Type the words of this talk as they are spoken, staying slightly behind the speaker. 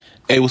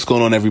Hey, what's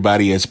going on,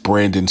 everybody? It's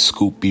Brandon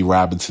Scoop B.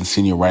 Robinson,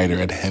 senior writer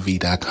at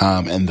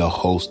Heavy.com and the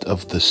host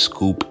of the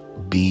Scoop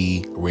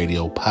B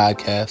Radio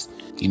podcast.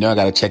 You know, I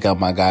got to check out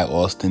my guy,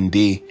 Austin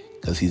D,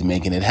 because he's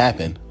making it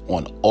happen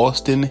on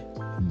Austin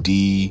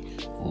D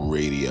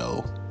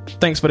Radio.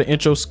 Thanks for the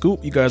intro,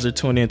 Scoop. You guys are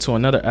tuned in to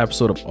another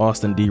episode of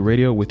Austin D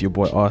Radio with your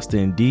boy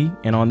Austin D.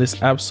 And on this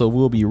episode,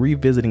 we'll be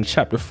revisiting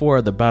Chapter 4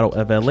 of the Battle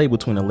of LA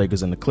between the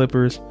Lakers and the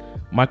Clippers.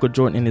 Michael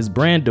Jordan and his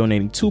brand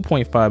donating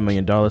 $2.5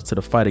 million to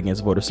the fight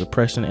against voter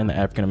suppression in the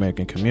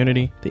African-American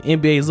community. The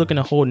NBA is looking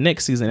to hold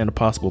next season in a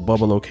possible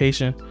bubble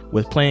location.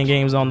 With playing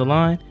games on the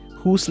line,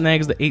 who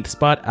snags the 8th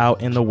spot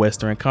out in the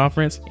Western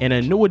Conference? And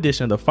a new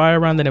edition of the Fire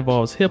Round that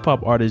involves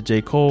hip-hop artist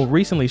J. Cole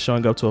recently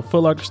showing up to a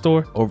Foot Locker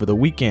store over the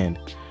weekend.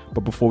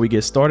 But before we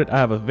get started, I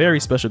have a very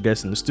special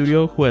guest in the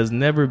studio who has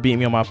never beat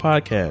me on my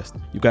podcast.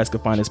 You guys can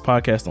find this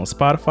podcast on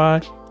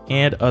Spotify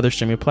and other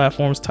streaming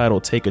platforms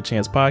titled Take a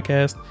Chance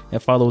Podcast,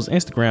 and follow his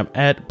Instagram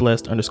at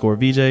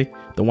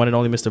blessed_VJ. The one and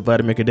only Mr.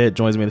 Vlad Cadet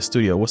joins me in the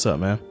studio. What's up,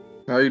 man?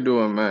 How you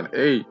doing, man?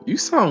 Hey, you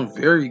sound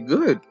very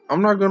good.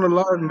 I'm not gonna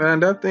lie,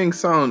 man. That thing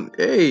sound,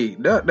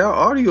 that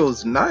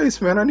audio's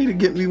nice, man. I need to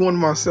get me one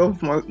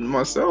myself,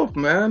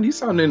 man. You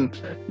sounding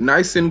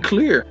nice and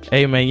clear.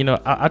 Hey, man, you know,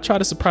 I try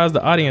to surprise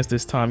the audience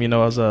this time. You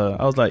know,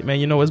 I was like, man,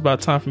 you know, it's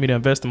about time for me to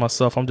invest in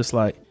myself. I'm just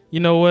like,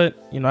 you know what?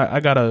 You know, I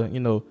gotta, you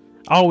know,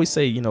 I always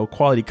say, you know,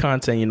 quality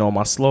content, you know,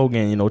 my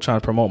slogan, you know, trying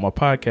to promote my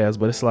podcast.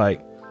 But it's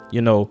like, you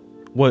know,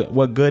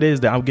 what good is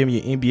that? I'm giving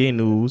you NBA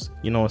news,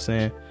 you know what I'm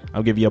saying?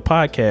 I'm giving you a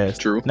podcast.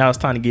 True. Now it's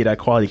time to get that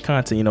quality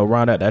content, you know,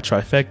 round out that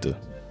trifecta.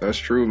 That's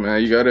true,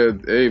 man. You gotta,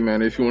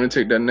 man, if you want to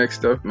take that next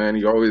step, man,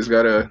 you always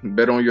gotta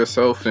bet on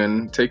yourself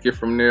and take it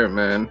from there,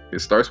 man. It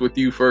starts with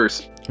you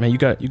first. Man, you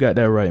got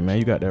that right, man.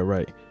 You got that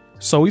right.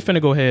 So we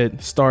finna go ahead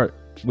and start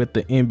with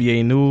the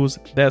NBA news.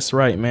 That's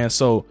right, man.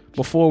 So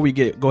before we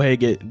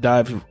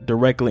dive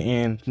directly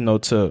in, you know,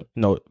 to,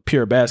 you know,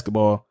 pure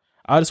basketball,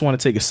 I just want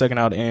to take a second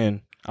out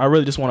and I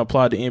really just want to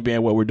applaud the NBA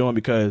and what we're doing,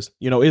 because,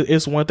 you know,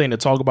 it's one thing to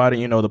talk about it,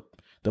 you know,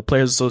 the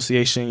Players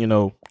Association, you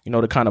know,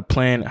 to kind of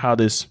plan how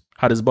this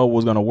bubble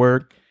was going to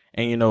work,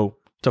 and, you know,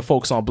 to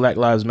focus on Black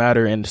Lives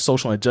Matter and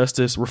social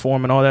injustice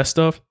reform and all that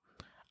stuff.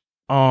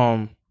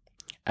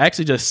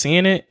 Actually just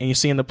seeing it and you're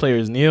seeing the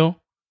players kneel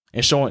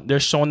and showing their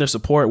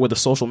support with the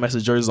social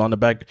messages on the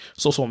back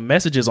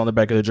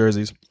of the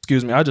jerseys.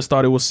 Excuse me. I just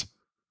thought it was,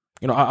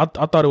 you know,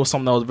 I thought it was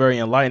something that was very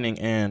enlightening,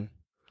 and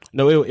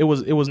no, it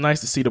was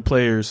nice to see the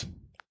players,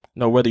 you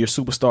know, whether you're a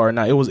superstar or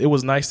not. It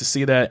was nice to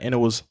see that, and it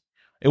was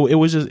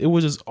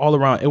just all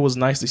around. It was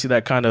nice to see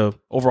that kind of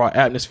overall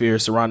atmosphere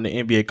surrounding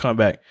the NBA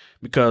comeback,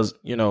 because,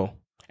 you know,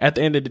 at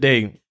the end of the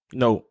day, you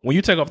know, when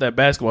you take off that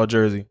basketball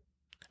jersey,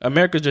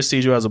 America just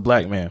sees you as a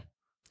black man.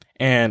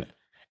 And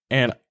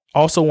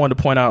also wanted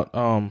to point out,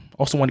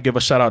 also want to give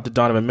a shout out to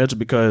Donovan Mitchell,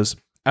 because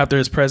after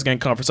his press game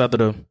conference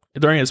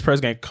during his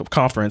press game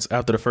conference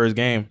after the first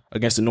game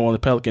against the New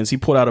Orleans Pelicans, he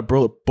pulled out a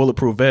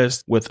bulletproof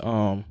vest with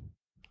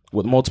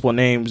multiple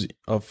names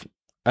of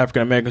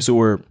African Americans who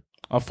were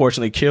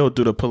unfortunately killed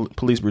due to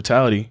police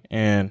brutality,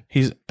 and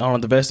he's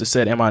on the vest that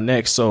said "Am I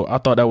next?" So I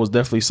thought that was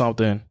definitely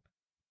something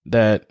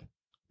that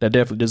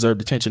definitely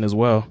deserved attention as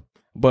well.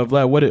 But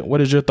Vlad,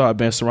 what is your thought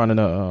been surrounding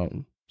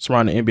the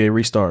NBA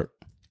restart?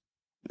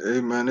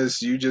 Hey, man,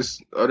 you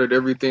just uttered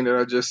everything that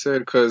I just said,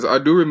 because I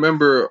do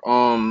remember,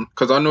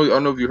 because I know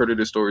if you heard of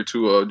this story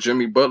too,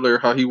 Jimmy Butler,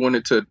 how he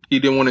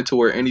didn't want it to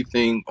wear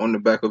anything on the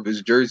back of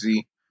his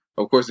jersey.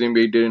 Of course, the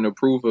NBA didn't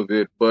approve of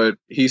it, but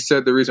he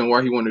said the reason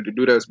why he wanted to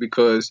do that is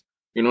because,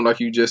 you know,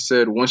 like you just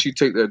said, once you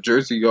take that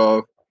jersey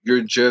off,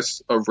 you're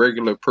just a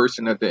regular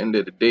person at the end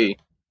of the day.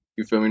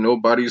 You feel me?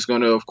 Nobody's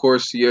gonna, of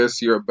course,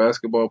 yes, you're a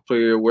basketball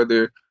player,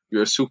 whether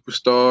you're a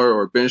superstar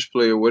or a bench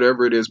player,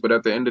 whatever it is, but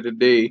at the end of the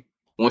day,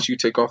 once you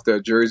take off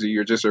that jersey,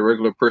 you're just a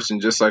regular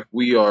person, just like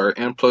we are.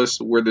 And plus,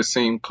 we're the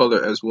same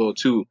color as well,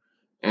 too.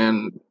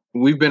 And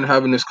we've been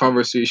having this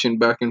conversation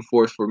back and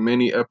forth for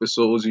many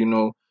episodes, you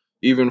know,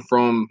 even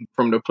from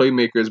the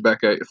playmakers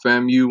back at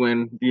FAMU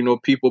and, you know,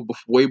 people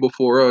way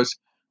before us.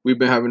 We've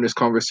been having this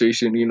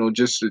conversation, you know,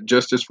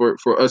 justice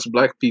for us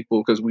black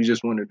people, because we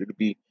just wanted to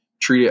be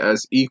treated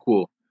as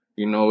equal.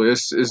 You know,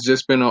 it's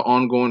just been an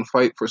ongoing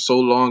fight for so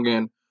long.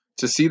 And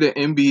to see the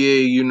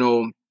NBA, you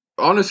know,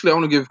 honestly, I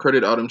want to give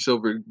credit to Adam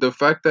Silver. The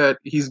fact that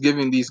he's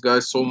giving these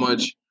guys so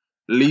much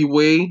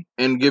leeway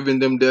and giving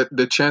them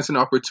the chance and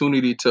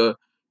opportunity to,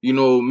 you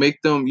know,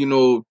 make them, you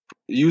know,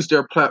 use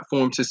their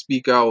platform to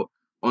speak out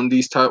on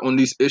these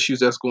issues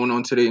that's going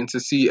on today, and to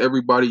see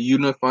everybody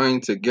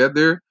unifying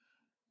together,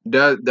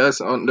 that's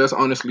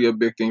honestly a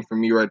big thing for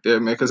me right there,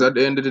 man. Because at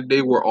the end of the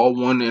day, we're all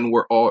one and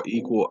we're all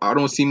equal. I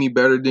don't see me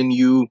better than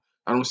you.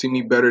 I don't see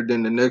me better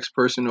than the next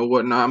person or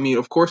whatnot. I mean,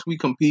 of course we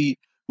compete,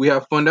 we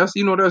have fun. That's,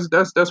 you know,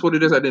 that's what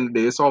it is at the end of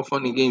the day. It's all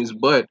fun and games,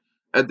 but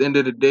at the end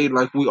of the day,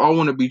 like, we all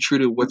want to be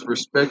treated with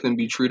respect and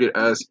be treated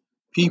as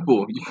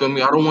people. You feel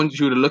me? I don't want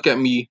you to look at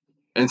me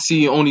and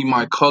see only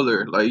my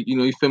color. Like, you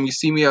know, you feel me?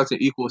 See me as an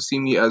equal, see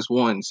me as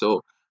one.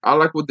 So I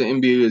like what the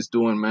NBA is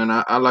doing, man.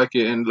 I like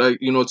it. And, like,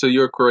 you know, to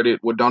your credit,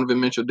 what Donovan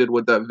Mitchell did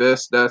with that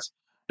vest, that's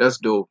That's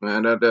dope,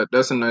 man.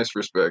 That's a nice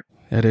respect.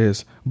 It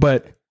is.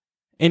 But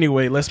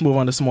anyway, let's move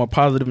on to some more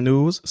positive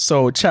news.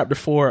 So Chapter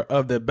 4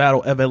 of the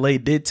Battle of LA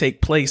did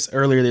take place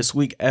earlier this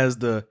week as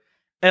the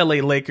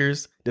LA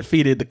Lakers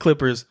defeated the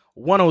Clippers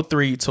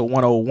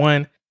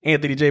 103-101.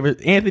 Anthony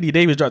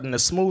Davis dropped in a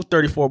smooth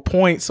 34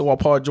 points, while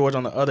Paul George,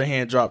 on the other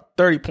hand, dropped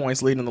 30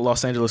 points, leading the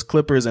Los Angeles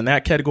Clippers in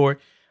that category.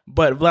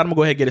 But Vlad, I'm going to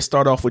go ahead and get it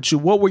started off with you.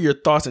 What were your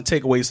thoughts and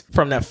takeaways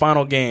from that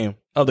final game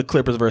of the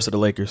Clippers versus the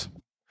Lakers?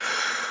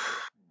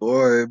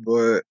 Boy,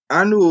 but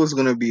I knew it was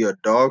going to be a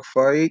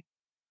dogfight.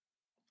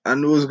 I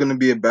knew it was going to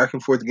be a back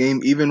and forth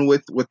game, even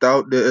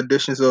without the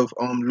additions of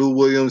Lou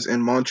Williams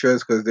and Montrez,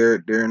 because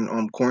they're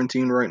in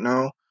quarantine right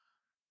now.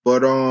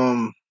 But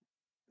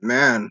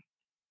man,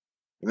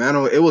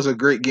 it was a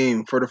great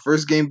game. For the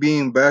first game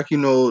being back,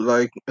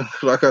 like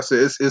like I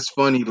said, it's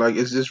funny. Like,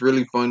 it's just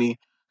really funny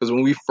because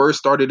when we first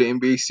started the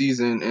NBA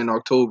season in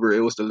October,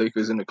 it was the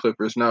Lakers and the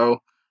Clippers. Now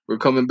we're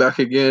coming back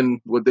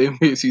again with the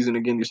NBA season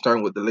again. You're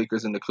starting with the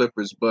Lakers and the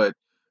Clippers, but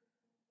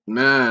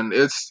man,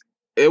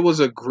 it was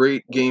a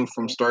great game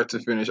from start to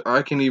finish.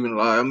 I can't even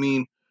lie. I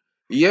mean,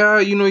 yeah,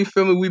 you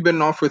feel me? We've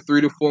been off for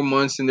 3 to 4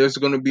 months, and there's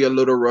gonna be a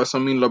little rust. I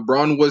mean,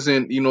 LeBron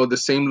wasn't, the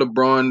same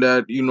LeBron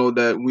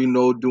that we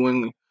know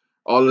doing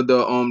all of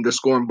the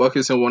scoring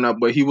buckets and whatnot,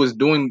 but he was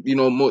doing,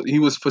 he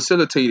was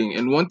facilitating.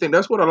 And one thing,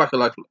 that's what I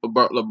like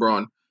about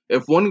LeBron.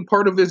 If one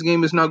part of his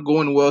game is not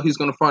going well, he's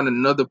gonna find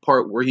another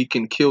part where he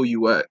can kill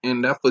you at,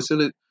 and that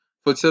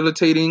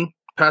facilitating,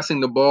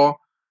 passing the ball,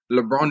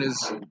 LeBron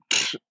is,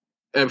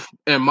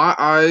 in my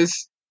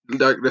eyes,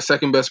 like the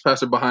second best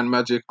passer behind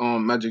Magic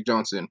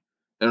Johnson.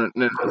 And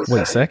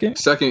Wait, second?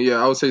 Second,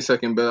 yeah, I would say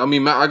second best. I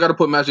mean, I got to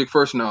put Magic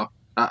first now.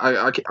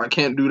 I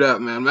can't do that,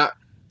 man.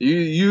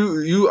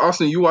 You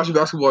Austin, you watch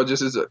basketball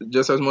just as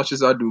much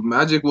as I do.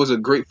 Magic was a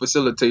great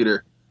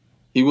facilitator.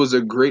 He was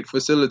a great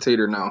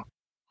facilitator now.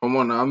 Come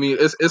on now. I mean,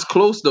 it's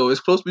close though. It's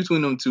close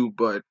between them two,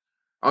 but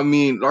I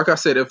mean, like I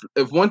said,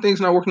 if one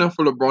thing's not working out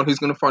for LeBron, he's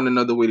gonna find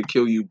another way to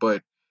kill you.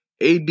 But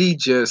AD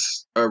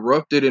just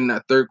erupted in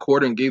that third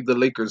quarter and gave the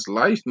Lakers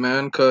life,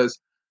 man, because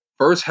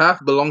first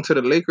half belonged to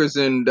the Lakers.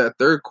 In that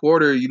third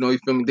quarter, you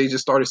feel me? They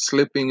just started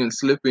slipping and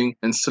slipping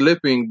and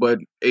slipping, but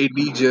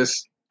AD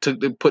just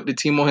put the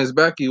team on his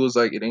back. He was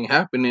like, it ain't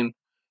happening.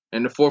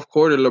 In the fourth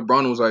quarter,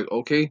 LeBron was like,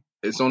 okay,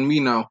 it's on me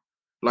now.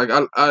 Like,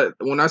 I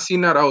when I seen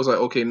that, I was like,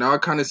 okay, now I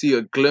kind of see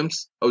a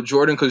glimpse of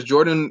Jordan, because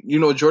Jordan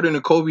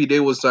and Kobe, they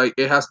was like,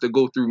 it has to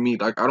go through me.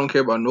 Like, I don't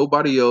care about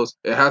nobody else.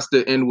 It has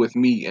to end with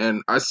me.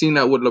 And I seen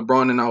that with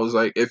LeBron, and I was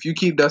like, if you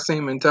keep that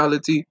same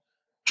mentality,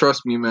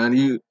 trust me, man,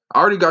 I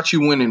already got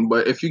you winning.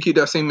 But if you keep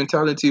that same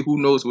mentality, who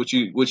knows what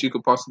you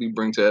could possibly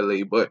bring to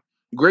LA. But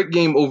great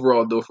game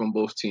overall, though, from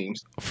both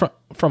teams.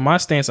 From my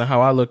stance on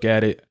how I look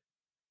at it,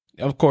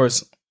 of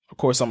course,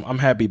 I'm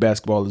happy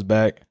basketball is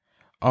back.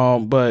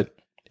 But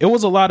it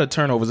was a lot of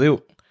turnovers.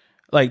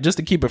 Like, just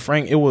to keep it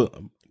frank,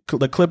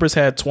 the Clippers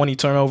had 20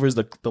 turnovers.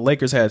 The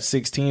Lakers had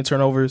 16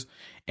 turnovers.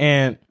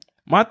 And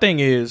my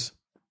thing is,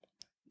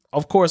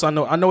 of course, I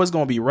know it's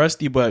going to be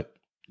rusty, but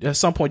at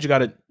some point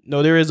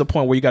there is a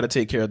point where you got to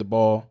take care of the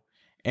ball.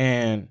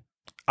 And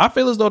I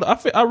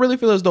really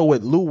feel as though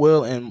with Lou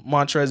Will and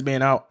Montrez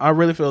being out, I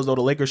really feel as though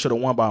the Lakers should have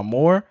won by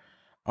more.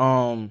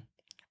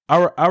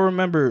 I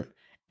remember,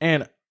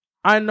 and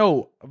I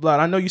know, Vlad,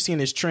 I know you've seen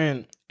this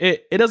trend.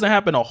 It doesn't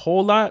happen a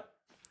whole lot,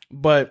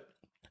 but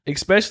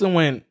especially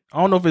when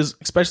games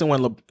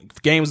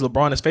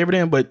LeBron is favored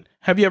in. But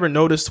have you ever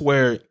noticed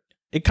where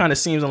it kind of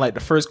seems in like the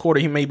first quarter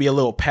he may be a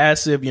little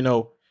passive,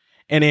 and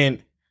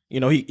then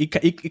he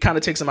kind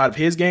of takes him out of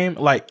his game.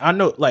 Like, I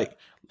know, like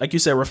you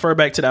said, refer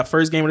back to that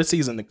first game of the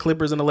season, the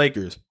Clippers and the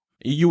Lakers.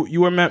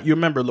 You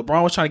remember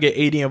LeBron was trying to get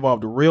AD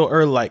involved real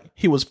early, like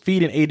he was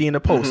feeding AD in the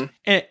post,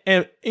 and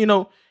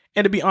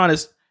to be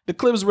honest, the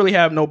Clippers really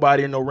have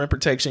nobody or no rim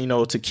protection,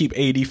 to keep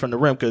AD from the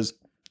rim, because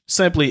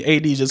simply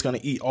AD is just going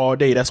to eat all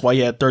day. That's why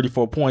he had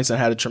 34 points and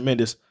had a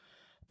tremendous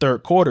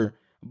third quarter.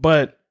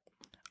 But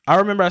I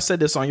remember I said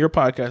this on your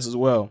podcast as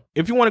well.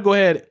 If you want to go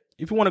ahead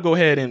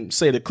and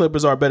say the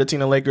Clippers are a better team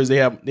than Lakers,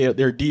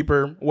 they're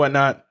deeper,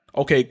 whatnot.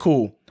 Okay,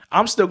 cool.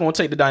 I'm still going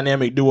to take the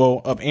dynamic duo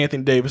of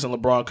Anthony Davis and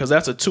LeBron, because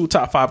that's a 2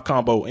 top 5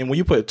 combo. And when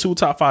you put 2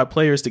 top 5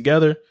 players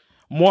together,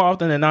 more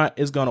often than not,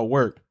 it's going to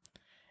work.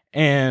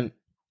 And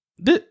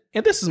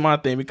this is my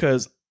thing,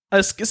 because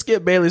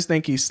Skip Bayless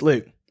think he's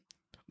slick.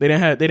 They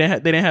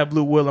didn't have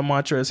Lou Will and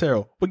Montrezl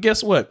Harrell. But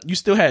guess what? You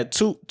still had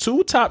two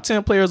top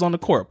 10 players on the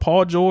court.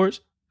 Paul George,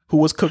 who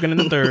was cooking in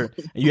the third,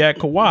 and you had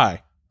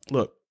Kawhi.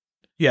 Look,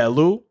 you had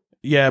Lou,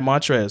 you had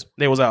Montrez.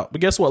 They was out. But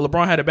guess what?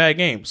 LeBron had a bad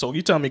game. So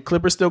you tell me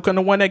Clippers still couldn't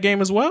have won that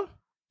game as well?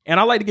 And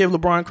I like to give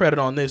LeBron credit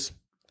on this,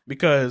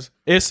 because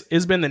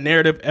it's been the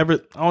narrative ever.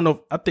 I don't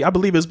know. I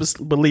believe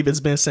it's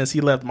been since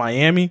he left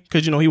Miami,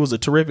 because he was a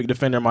terrific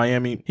defender in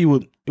Miami.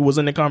 It was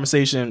in the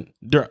conversation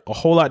a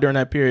whole lot during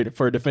that period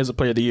for Defensive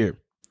Player of the Year.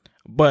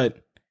 But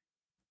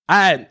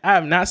I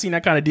have not seen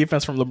that kind of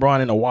defense from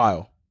LeBron in a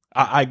while.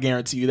 I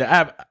guarantee you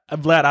that.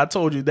 Vlad, I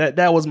told you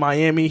that was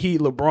Miami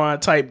Heat LeBron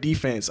type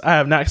defense. I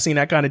have not seen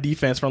that kind of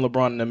defense from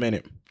LeBron in a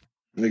minute.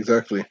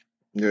 Exactly.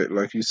 Yeah,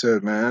 like you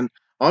said, man.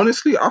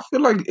 Honestly, I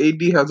feel like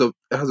AD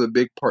has a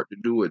big part to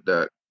do with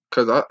that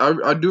because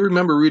I do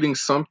remember reading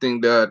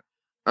something that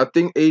I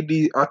think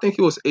it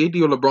was AD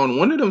or LeBron.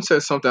 One of them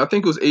said something. I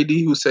think it was AD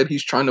who said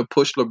he's trying to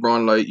push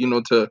LeBron, like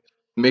to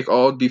make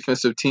all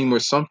defensive team or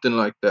something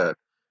like that.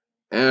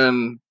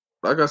 And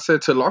like I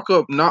said, to lock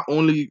up not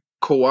only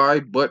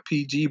Kawhi but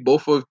PG,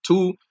 both of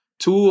two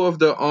of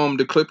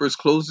the Clippers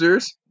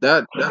closers,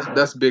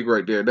 that's big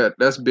right there.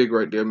 That's big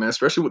right there, man.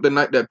 Especially with the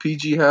night that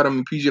PG had. I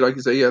mean, PG, like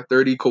you said, he had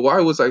 30.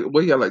 Kawhi was like,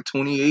 what, he had like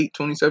 28,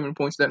 27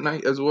 points that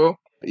night as well.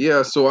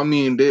 Yeah, so I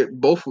mean, they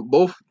both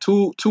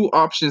two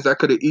options that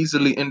could have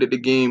easily ended the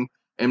game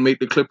and made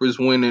the Clippers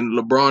win, and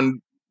LeBron,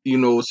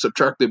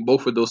 subtracted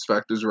both of those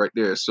factors right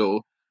there.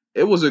 So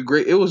it was a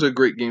great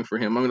game for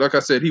him. I mean, like I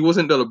said, he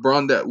wasn't the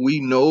LeBron that we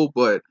know,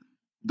 but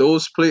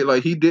those play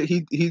like he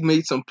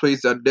made some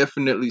plays that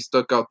definitely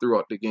stuck out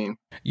throughout the game.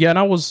 Yeah,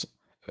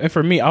 and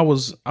for me, I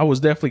was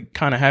definitely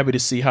kind of happy to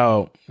see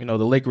how the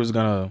Lakers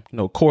gonna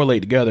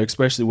correlate together,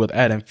 especially with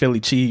adding Philly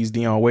Cheese,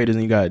 Dion Waiters,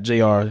 and you got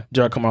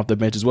Jr. coming off the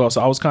bench as well.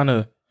 So I was kind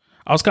of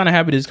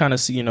happy to kind of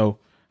see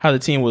how the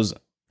team was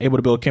able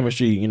to build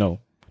chemistry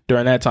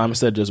during that time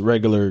instead of just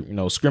regular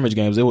scrimmage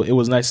games. It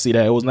was nice to see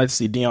that. It was nice to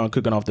see Dion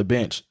cooking off the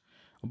bench,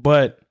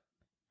 but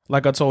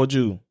like I told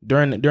you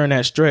during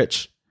that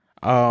stretch,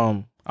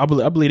 I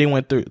believe they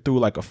went through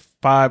like a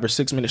 5 or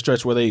 6 minute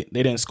stretch where they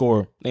didn't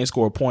score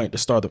a point to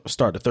start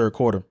the third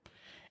quarter.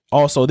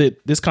 Also,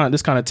 this kind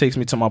of takes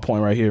me to my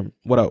point right here.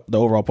 The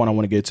overall point I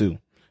want to get to.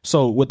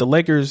 So with the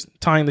Lakers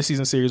tying the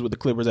season series with the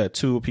Clippers at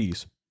 2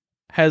 apiece,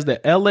 has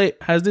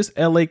this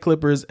LA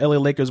Clippers LA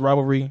Lakers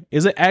rivalry,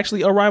 is it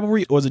actually a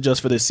rivalry or is it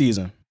just for this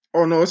season?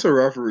 Oh no, it's a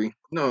rivalry.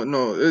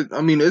 No.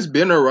 I mean, it's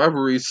been a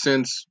rivalry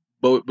since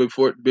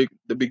before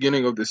the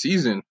beginning of the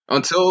season.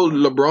 Until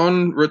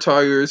LeBron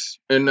retires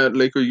in that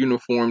Laker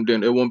uniform,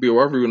 then it won't be a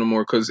rivalry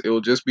anymore because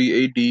it'll just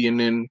be AD, and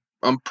then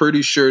I'm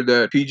pretty sure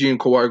that PG and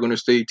Kawhi are going to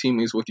stay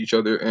teammates with each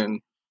other and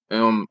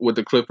with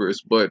the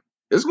Clippers. But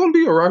it's going to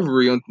be a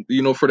rivalry,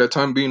 for that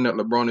time being that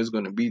LeBron is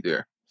going to be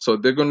there. So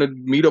they're going to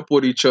meet up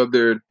with each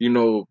other,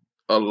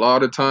 a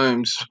lot of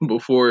times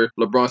before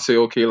LeBron say,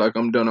 okay, like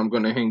I'm done, I'm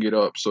gonna hang it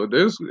up. So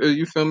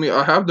you feel me?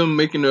 I have them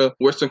making the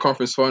Western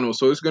Conference Finals,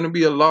 so it's gonna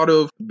be a lot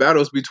of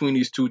battles between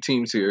these two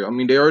teams here. I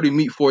mean, they already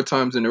meet 4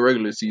 times in the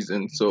regular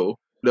season, so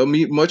they'll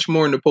meet much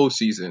more in the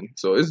postseason.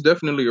 So it's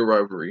definitely a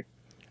rivalry.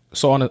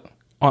 So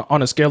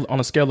on a scale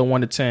of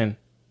 1 to 10,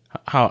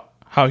 how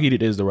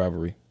heated is the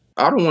rivalry?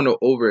 I don't want to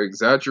over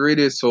exaggerate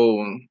it,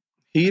 so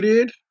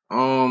heated.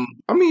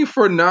 I mean,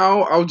 for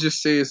now, I'll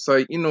just say it's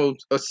like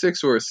a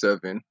 6 or a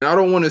 7. I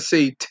don't want to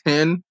say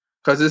 10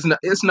 because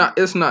it's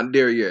not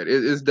there yet.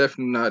 It's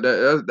definitely not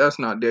that's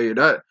not there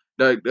yet.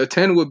 That a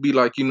 10 would be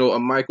like a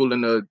Michael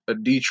and a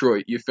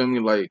Detroit. You feel me?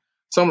 Like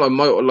something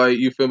like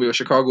you feel me, a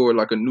Chicago or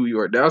like a New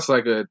York. That's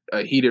like a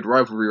heated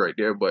rivalry right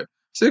there. But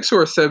 6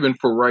 or 7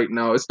 for right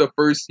now. It's the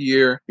first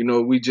year.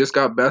 We just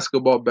got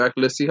basketball back.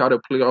 Let's see how the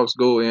playoffs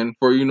go in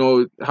for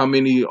how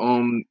many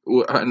and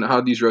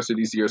how these rest of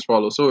these years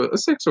follow. So a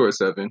 6 or a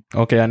 7.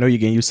 Okay, I know you're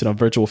getting used to them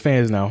virtual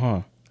fans now,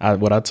 huh?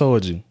 What I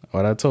told you,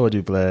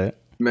 Vlad.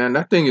 Man,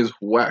 that thing is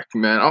whack,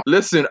 man.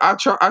 Listen, I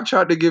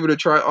tried to give it a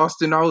try,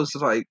 Austin. I was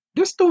like,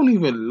 this don't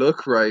even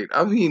look right.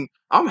 I mean,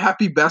 I'm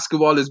happy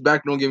basketball is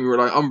back. Don't get me wrong.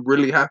 Like, I'm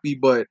really happy,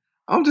 but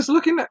I'm just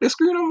looking at the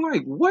screen. I'm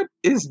like, what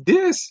is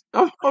this?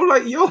 I'm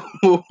like, yo,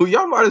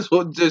 y'all might as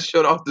well just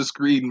shut off the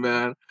screen,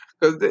 man.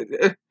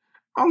 Because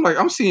I'm like,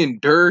 I'm seeing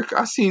Dirk.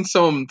 I seen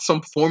some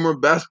former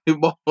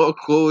basketball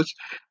coach.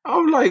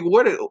 I'm like,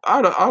 what?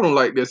 I don't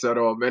like this at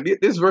all, man.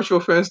 This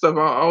virtual fan stuff,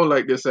 I don't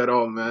like this at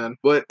all, man.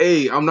 But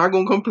hey, I'm not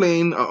gonna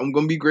complain. I'm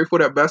gonna be grateful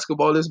that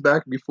basketball is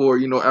back before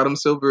Adam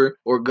Silver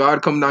or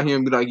God come down here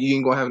and be like, you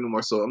ain't gonna have it no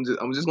more. So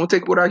I'm just gonna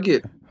take what I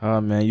get.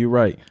 Man, you're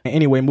right.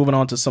 Anyway, moving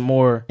on to some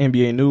more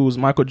NBA news.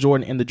 Michael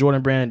Jordan and the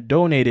Jordan brand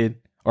donated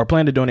or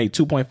plan to donate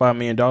 $2.5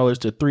 million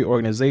to 3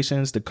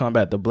 organizations to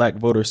combat the black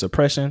voter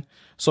suppression.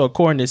 So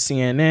according to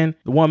CNN,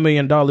 the $1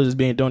 million is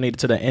being donated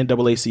to the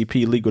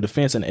NAACP Legal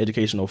Defense and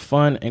Educational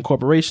Fund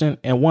Incorporation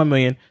and $1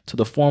 million to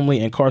the formerly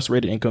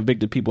incarcerated and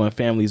convicted people and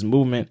families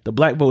movement. The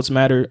Black Votes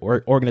Matter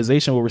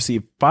organization will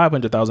receive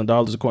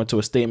 $500,000 according to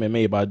a statement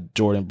made by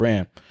Jordan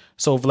Brand.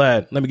 So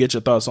Vlad, let me get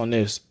your thoughts on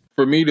this.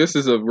 For me, this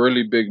is a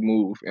really big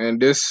move,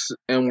 and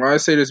why I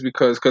say this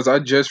because I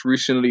just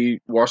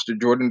recently watched the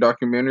Jordan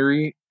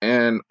documentary,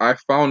 and I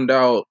found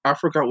out I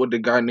forgot what the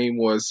guy name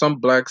was, some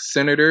black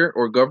senator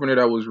or governor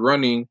that was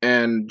running,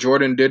 and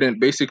Jordan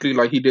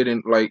he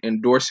didn't like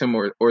endorse him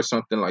or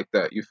something like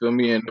that. You feel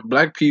me? And the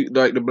black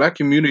people, like the black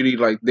community,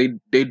 like they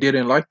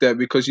didn't like that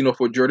because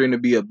for Jordan to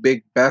be a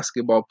big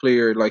basketball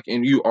player, like,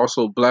 and you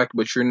also black,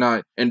 but you're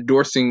not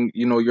endorsing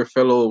your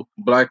fellow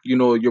black,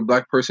 your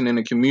black person in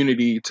the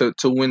community to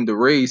win the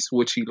race,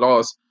 which he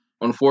lost.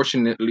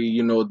 Unfortunately,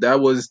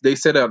 they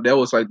said that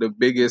was like the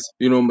biggest,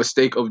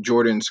 mistake of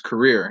Jordan's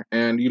career.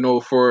 And,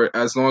 for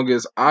as long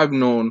as I've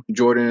known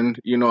Jordan,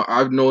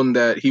 I've known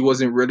that he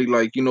wasn't really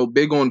like,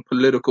 big on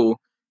political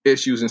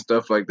issues and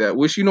stuff like that,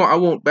 which, I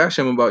won't bash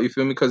him about, you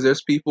feel me? Because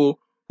there's people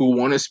who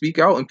want to speak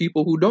out and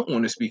people who don't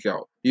want to speak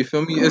out. You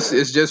feel me? It's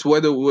just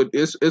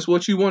it's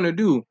what you want to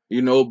do,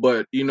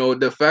 but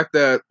the fact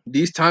that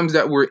these times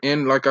that we're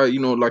in, like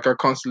I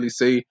constantly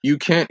say, you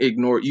can't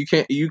ignore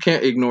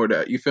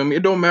that. You feel me?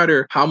 It don't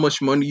matter how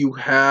much money you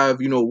have,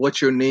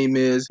 what your name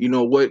is,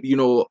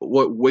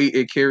 what weight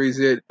it carries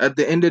it. At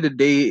the end of the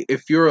day,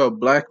 if you're a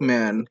black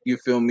man, you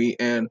feel me,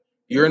 and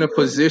you're in a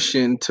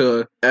position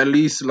to at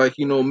least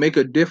make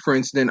a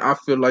difference, then I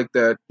feel like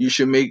that you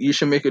should make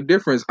a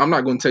difference. I'm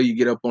not going to tell you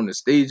get up on the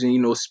stage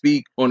and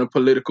speak on a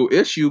political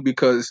issue,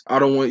 because I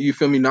don't want, you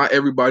feel me, not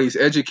everybody's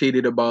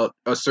educated about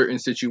a certain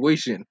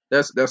situation.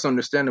 That's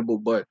understandable,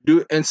 but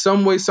in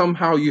some way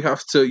somehow you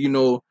have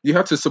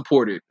to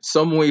support it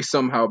some way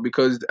somehow,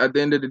 because at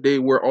the end of the day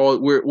we're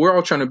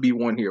all trying to be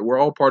one here. We're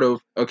all part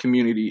of a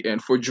community,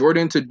 and for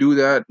Jordan to do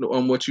that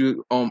on what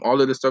you all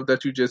of the stuff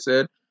that you just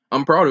said,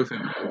 I'm proud of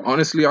him.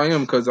 Honestly, I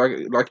am, because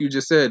like you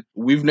just said,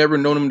 we've never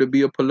known him to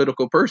be a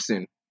political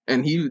person,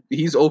 and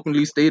he's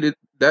openly stated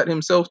that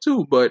himself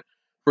too. But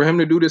for him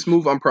to do this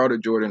move, I'm proud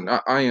of Jordan.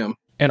 I am.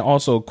 And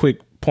also, quick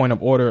point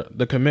of order: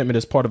 the commitment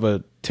is part of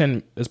a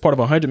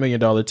 $100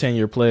 million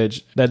 10-year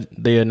pledge that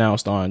they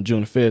announced on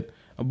June 5th.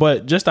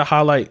 But just to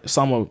highlight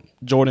some of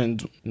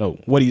Jordan's,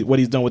 what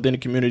he's done within the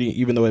community,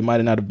 even though it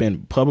might not have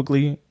been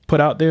publicly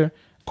put out there.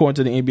 According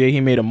to the NBA,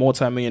 he made a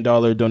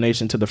multi-million-dollar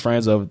donation to the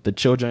Friends of the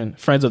Children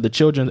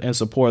in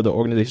support of the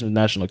organization's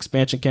national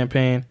expansion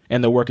campaign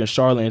and their work in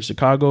Charlotte and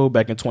Chicago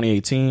back in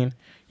 2018.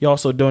 He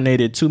also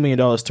donated $2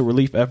 million to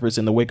relief efforts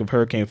in the wake of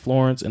Hurricane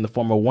Florence in the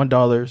form of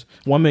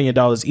 $1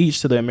 million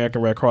each to the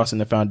American Red Cross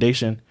and the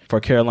Foundation for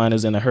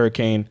Carolinas and the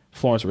Hurricane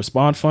Florence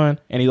Response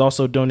Fund. And he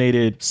also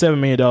donated $7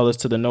 million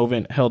to the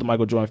Novant Held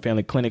Michael Jordan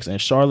Family Clinics in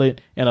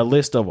Charlotte, and a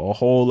list of a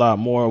whole lot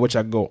more, which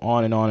I could go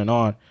on and on and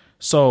on.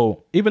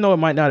 So even though it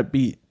might not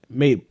be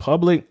made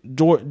public,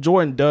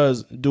 Jordan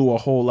does do a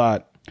whole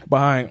lot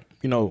behind,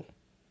 in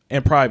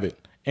private.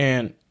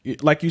 And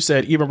like you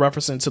said, even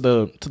referencing to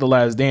the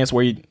Last Dance,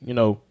 where he,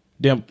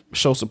 didn't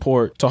show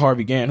support to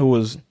Harvey Gantt, who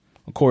was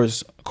of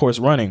course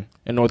running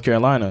in North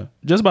Carolina.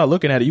 Just by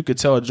looking at it, you could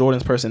tell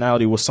Jordan's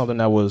personality was something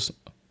that was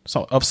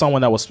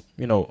someone that was,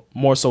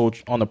 more so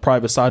on the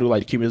private side, who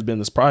liked to keep his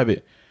business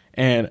private.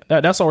 And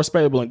that's all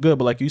respectable and good.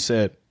 But like you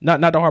said,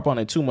 not to harp on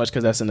it too much,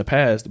 because that's in the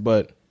past,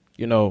 but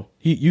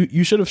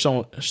you should have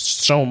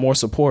shown more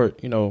support,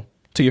 to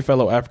your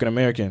fellow African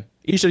American.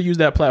 He should have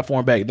used that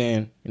platform back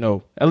then,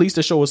 at least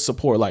to show his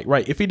support. Like,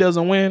 right, if he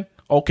doesn't win,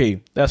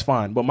 okay, that's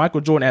fine. But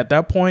Michael Jordan at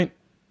that point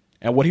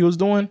and what he was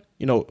doing,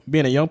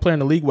 being a young player in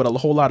the league with a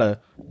whole lot of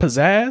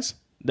pizzazz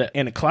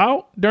and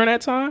clout during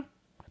that time,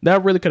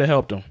 that really could have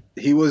helped him.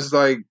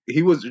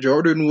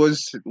 Jordan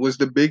was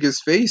the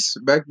biggest face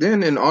back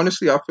then, and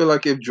honestly, I feel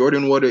like if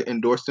Jordan would have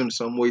endorsed him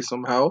some way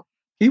somehow,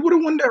 he would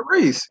have won that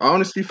race. I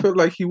honestly feel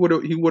like he would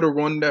have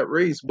won that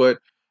race. But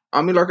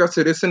I mean, like I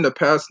said, it's in the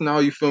past now.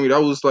 You feel me?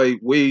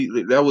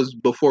 That was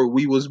before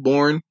we was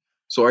born,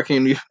 so I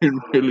can't even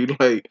really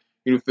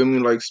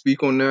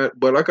speak on that.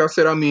 But like I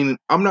said, I mean,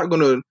 I'm not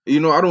gonna,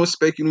 I don't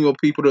expect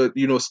people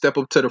to step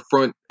up to the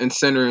front and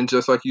center and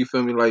just you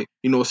feel me,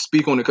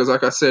 speak on it, because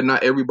like I said,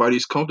 not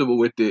everybody's comfortable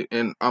with it,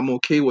 and I'm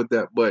okay with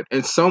that. But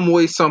in some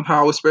way,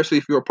 somehow, especially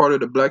if you're a part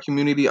of the Black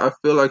community, I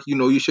feel like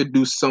you should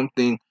do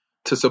something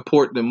to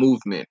support the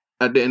movement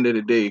at the end of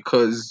the day,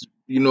 because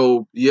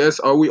yes,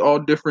 are we all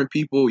different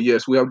people?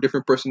 Yes, we have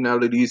different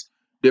personalities,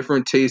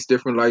 different tastes,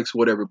 different likes,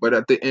 whatever, but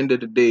at the end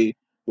of the day,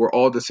 we're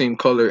all the same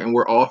color, and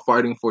we're all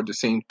fighting for the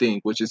same thing,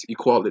 which is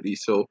equality.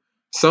 So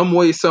some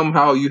way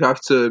somehow you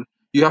have to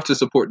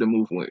support the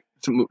movement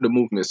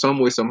some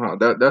way somehow.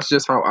 That's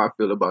just how I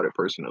feel about it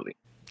personally.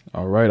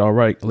 All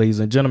right, ladies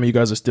and gentlemen, you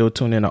guys are still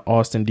tuned in to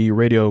Austin D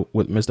Radio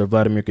with Mr.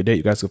 Vladimir Cadet.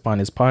 You guys can find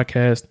his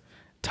podcast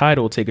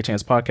titled Take a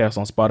Chance Podcast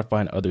on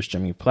Spotify and other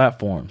streaming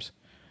platforms.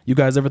 You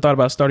guys ever thought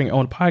about starting your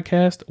own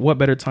podcast? What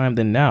better time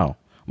than now?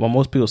 While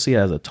most people see it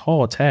as a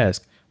tall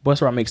task,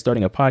 Buzzsprout makes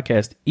starting a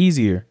podcast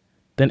easier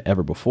than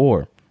ever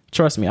before.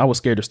 Trust me, I was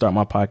scared to start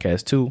my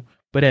podcast too,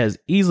 but it has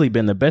easily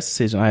been the best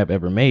decision I have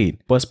ever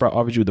made. Buzzsprout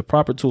offers you the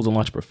proper tools to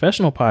launch a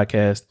professional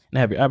podcast and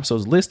have your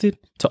episodes listed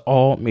to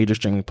all major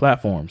streaming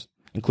platforms,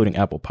 including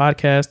Apple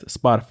Podcasts,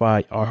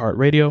 Spotify,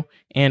 iHeartRadio,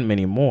 and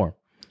many more.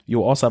 You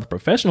will also have a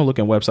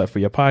professional-looking website for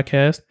your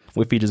podcast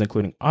with features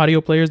including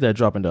audio players that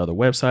drop into other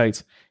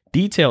websites,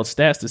 detailed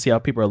stats to see how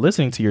people are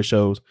listening to your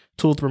shows,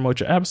 tools to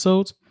promote your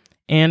episodes,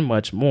 and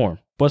much more.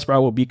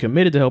 Buzzsprout will be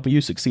committed to helping you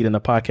succeed in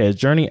the podcast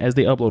journey as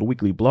they upload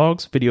weekly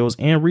blogs, videos,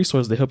 and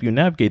resources to help you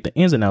navigate the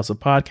ins and outs of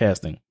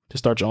podcasting. To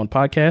start your own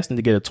podcast and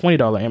to get a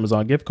 $20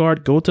 Amazon gift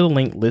card, go to the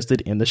link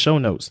listed in the show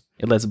notes.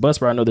 It lets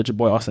Buzzsprout know that your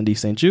boy Austin D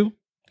sent you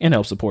and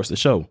helps support the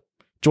show.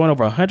 Join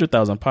over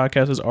 100,000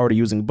 podcasters already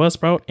using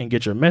Buzzsprout and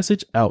get your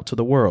message out to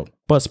the world.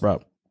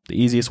 Buzzsprout,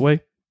 the easiest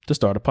way to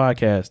start a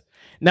podcast.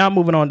 Now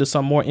moving on to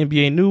some more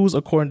NBA news.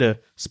 According to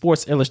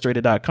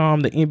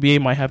SportsIllustrated.com, the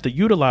NBA might have to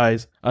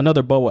utilize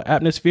another bubble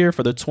atmosphere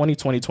for the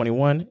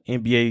 2020-21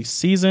 NBA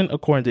season,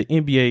 according to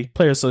NBA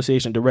Player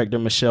Association Director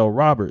Michelle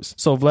Roberts.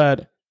 So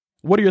Vlad,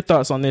 what are your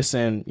thoughts on this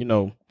and,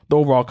 the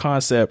overall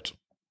concept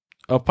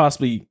of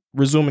possibly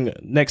resuming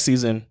next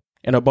season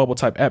in a bubble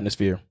type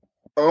atmosphere?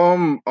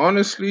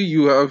 Honestly,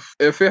 you have.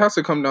 If it has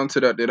to come down to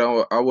that, then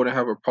I wouldn't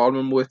have a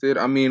problem with it.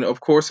 I mean, of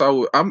course, I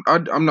would. I'm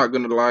not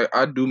gonna lie.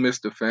 I do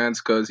miss the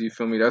fans because you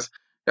feel me.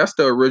 That's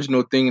the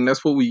original thing, and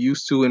that's what we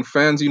used to. And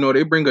fans,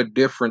 they bring a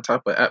different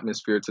type of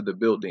atmosphere to the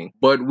building.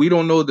 But we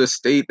don't know the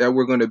state that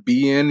we're gonna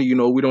be in.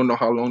 We don't know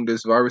how long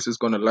this virus is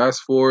gonna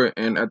last for.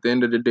 And at the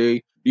end of the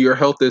day, your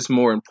health is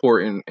more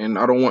important. And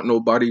I don't want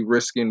nobody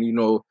risking,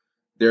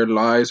 their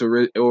lives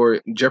or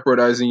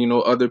jeopardizing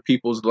other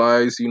people's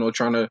lives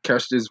trying to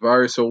catch this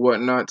virus or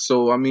whatnot.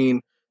 So I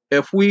mean,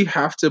 if we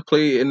have to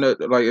play in the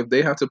like if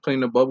they have to play in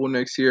the bubble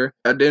next year,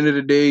 at the end of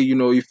the day,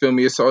 you feel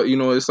me, it's all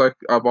it's like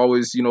I've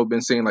always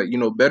been saying, like,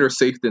 better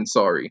safe than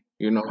sorry.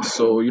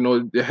 So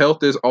the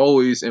health is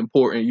always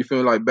important. You feel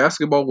me? Like,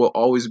 basketball will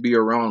always be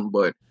around,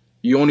 but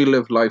you only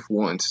live life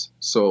once.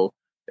 So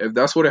if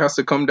that's what it has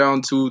to come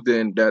down to,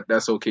 then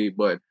that's okay.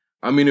 But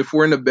I mean, if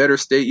we're in a better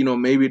state,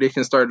 maybe they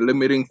can start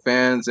limiting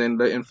fans and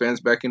letting fans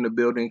back in the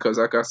building. Because,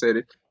 like I said,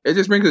 it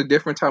just brings a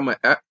different type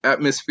of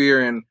atmosphere.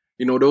 And,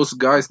 those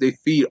guys, they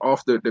feed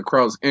off the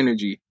crowd's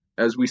energy,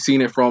 as we've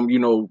seen it from,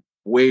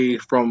 way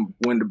from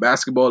when the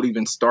basketball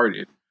even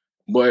started.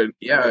 But,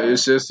 yeah,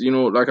 it's just,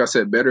 like I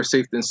said, better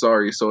safe than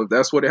sorry. So if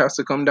that's what it has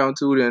to come down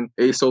to, then,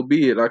 hey, so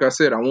be it. Like I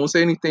said, I won't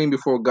say anything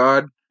before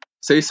God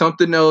say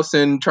something else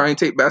and try and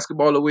take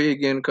basketball away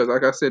again. Because,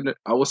 like I said,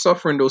 I was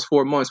suffering those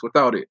 4 months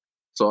without it.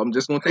 So I'm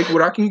just going to take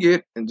what I can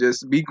get and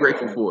just be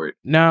grateful for it.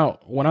 Now,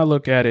 when I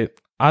look at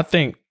it, I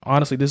think,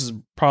 honestly, this is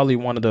probably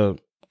one of the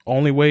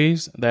only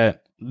ways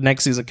that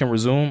next season can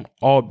resume,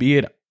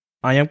 albeit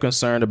I am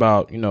concerned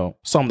about,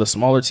 some of the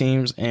smaller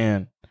teams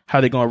and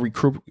how they're going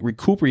to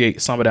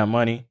recuperate some of that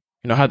money.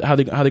 How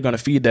they going to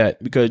feed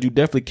that, because you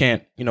definitely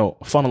can't,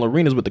 funnel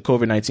arenas with the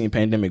COVID-19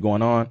 pandemic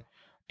going on.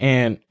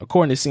 And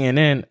according to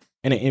CNN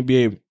and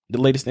the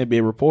latest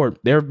NBA report,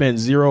 there have been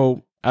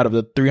 0 out of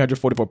the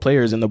 344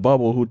 players in the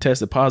bubble who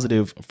tested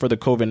positive for the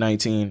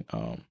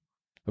COVID-19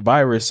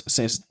 virus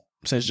since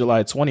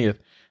July 20th.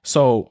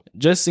 So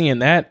just seeing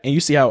that, and you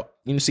see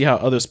how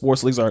other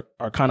sports leagues are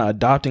kind of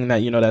adopting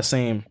that, that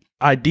same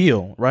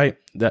ideal, right?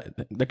 That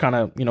they're kind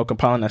of,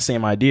 compiling that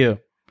same idea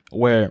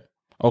where,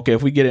 okay,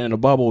 if we get it in a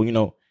bubble,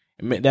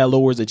 that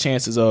lowers the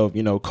chances of,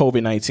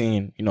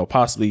 COVID-19,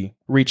 possibly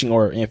reaching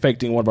or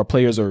infecting one of our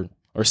players or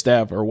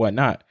staff or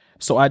whatnot.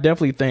 So I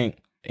definitely think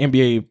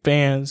NBA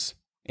fans,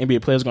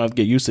 NBA players are going to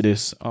get used to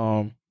this,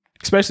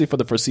 especially for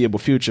the foreseeable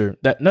future.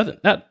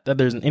 Not that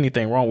there's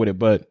anything wrong with it,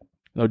 but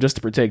just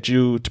to protect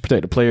you, to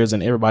protect the players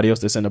and everybody else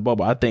that's in the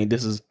bubble. I think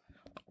this is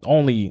the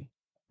only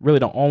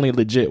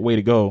legit way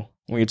to go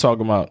when you're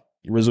talking about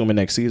resuming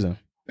next season.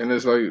 And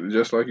it's like,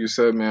 just like you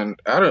said, man,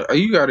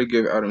 you got to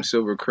give Adam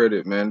Silver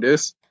credit, man.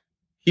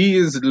 He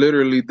is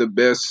literally the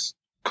best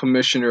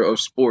commissioner of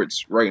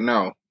sports right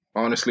now,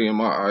 honestly, in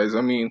my eyes.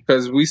 I mean,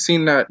 because we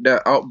seen that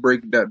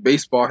outbreak that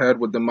baseball had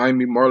with the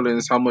Miami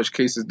Marlins, how much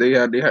cases they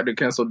had to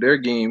cancel their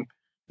game.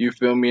 You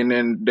feel me? And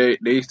then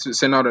they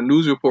sent out a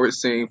news report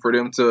saying for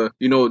them to,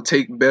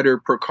 take better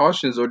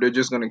precautions, or they're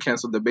just going to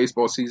cancel the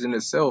baseball season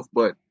itself.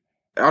 But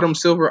Adam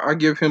Silver, I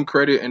give him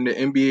credit, and the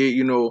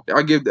NBA,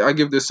 I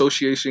give the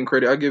association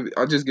credit.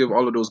 I just give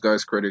all of those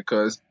guys credit,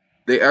 because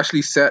they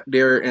actually sat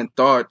there and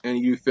thought, and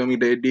you feel me,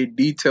 they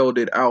detailed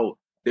it out.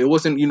 They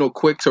wasn't,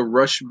 quick to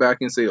rush back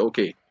and say,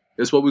 okay,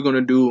 this is what we're going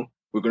to do.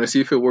 We're going to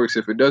see if it works.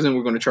 If it doesn't,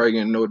 we're going to try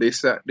again. No, they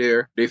sat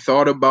there. They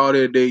thought about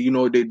it.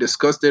 They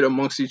discussed it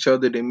amongst each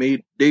other.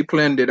 They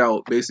planned it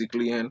out,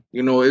 basically. And,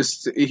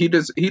 he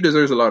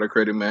deserves a lot of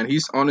credit, man.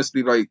 He's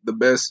honestly like the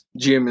best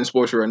GM in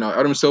sports right now.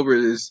 Adam Silver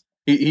is,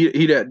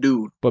 he that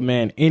dude. But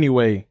man,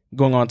 anyway,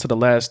 going on to the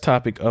last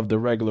topic of the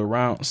regular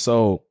round.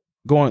 So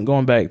going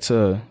back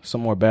to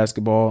some more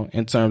basketball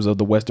in terms of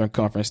the Western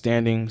Conference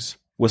standings,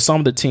 with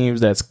some of the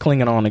teams that's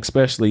clinging on,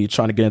 especially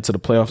trying to get into the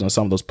playoffs and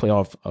some of those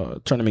playoff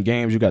tournament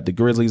games, you got the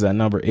Grizzlies at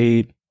number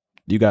 8.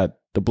 You got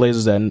the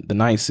Blazers at the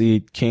 9th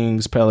seed,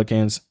 Kings,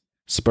 Pelicans,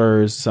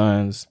 Spurs,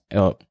 Suns.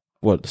 The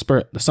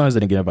Suns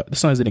didn't get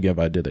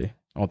invited, did they?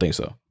 I don't think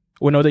so.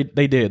 Well, no, they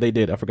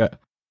did. I forgot.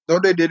 No,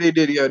 they did.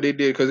 Yeah, they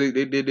did, because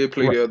they did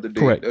play the other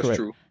day. Correct.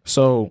 True.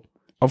 So,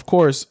 of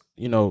course,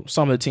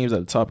 some of the teams at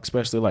the top,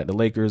 especially like the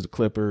Lakers, the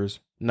Clippers,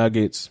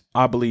 Nuggets,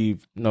 I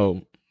believe,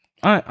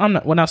 I'm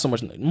not. Well, not so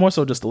much. More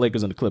so just the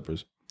Lakers and the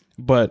Clippers.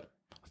 But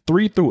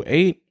 3 through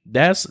 8,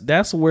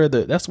 that's where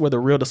the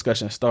real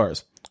discussion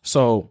starts.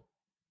 So,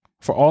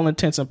 for all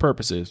intents and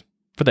purposes,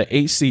 for the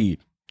 8th seed,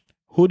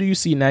 who do you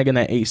see nagging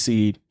that 8th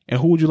seed, and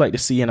who would you like to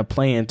see in a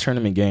play-in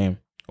tournament game,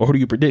 or who do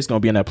you predict is going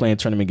to be in that play-in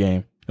tournament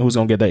game, and who's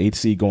going to get that 8th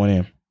seed going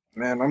in?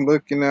 Man, I'm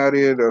looking at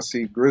it. I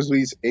see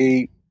Grizzlies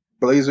 8,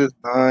 Blazers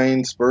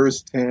 9,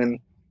 Spurs 10,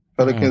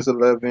 Pelicans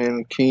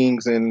 11,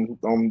 Kings, and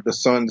the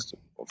Suns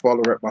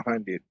follow right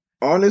behind it.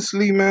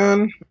 Honestly,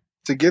 man,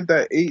 to get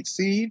that 8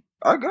 seed,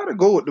 I gotta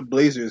go with the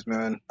Blazers,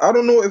 man. I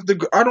don't know if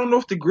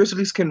the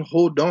Grizzlies can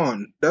hold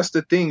on. That's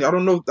the thing. I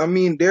don't know. I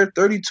mean, they're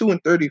 32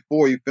 and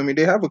 34. You feel me?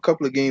 They have a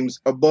couple of games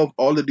above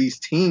all of these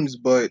teams,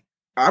 but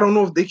I don't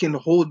know if they can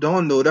hold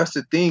on though. That's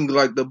the thing.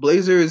 Like the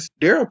Blazers,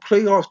 they're a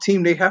playoff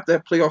team. They have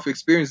that playoff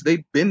experience.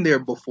 They've been there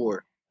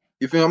before.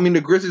 You feel? I mean,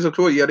 the Grizzlies are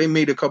cool. Yeah, they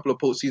made a couple of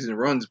postseason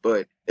runs,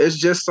 but it's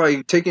just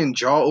like taking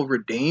Jaw over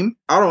Dame.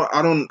 I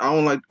don't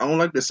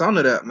like the sound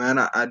of that, man.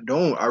 I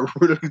don't. I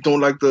really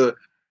don't like the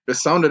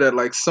sound of that.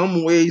 Like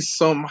some way,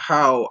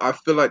 somehow, I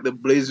feel like the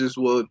Blazers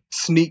will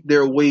sneak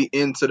their way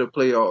into the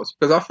playoffs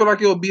because I feel like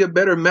it'll be a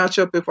better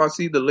matchup if I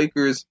see the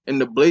Lakers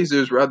and the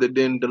Blazers rather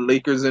than the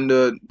Lakers and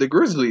the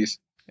Grizzlies.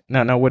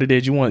 Now, what it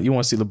is you want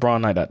to see LeBron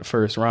night at the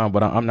first round,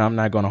 but I'm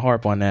not going to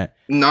harp on that.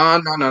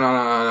 Nah.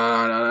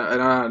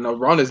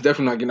 LeBron is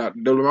definitely not getting out.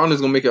 LeBron is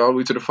gonna make it all the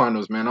way to the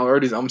finals, man.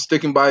 I'm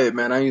sticking by it,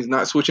 man. I ain't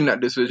not switching that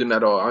decision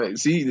at all.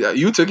 See,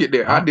 you took it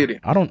there. I did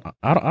it. I don't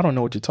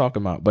know what you're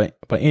talking about, but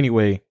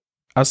anyway,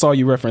 I saw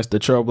you reference the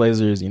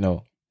Trailblazers,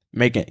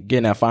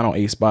 getting that final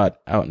 8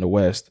 spot out in the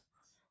West.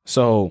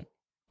 So,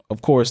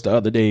 of course, the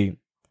other day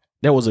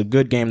there was a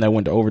good game that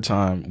went to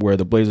overtime where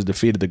the Blazers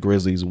defeated the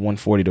Grizzlies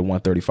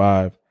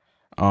 140-135.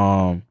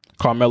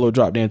 Carmelo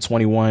dropped in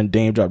 21,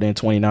 Dame dropped in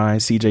 29,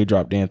 CJ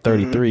dropped in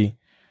 33.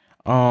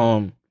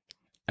 And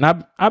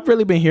I've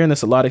really been hearing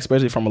this a lot,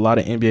 especially from a lot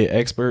of NBA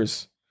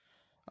experts.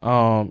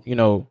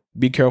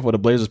 Be careful the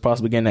Blazers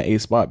possibly getting that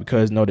 8th spot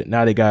because now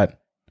they got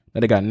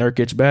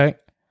Nurkic back.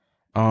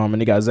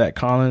 And they got Zach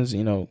Collins,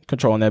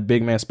 controlling that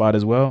big man spot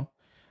as well.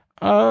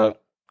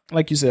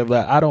 Like you said,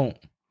 Vlad, I don't,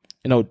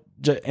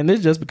 and this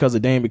is just because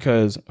of Dame,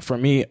 because for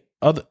me,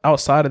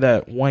 outside of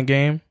that one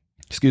game,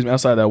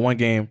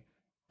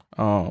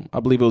 I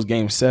believe it was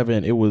game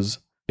 7. It was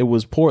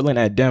Portland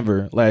at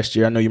Denver last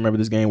year. I know you remember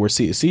this game where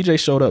CJ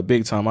showed up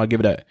big time. I'll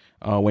give it that.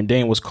 When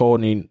Dame was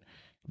cold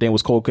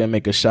couldn't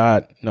make a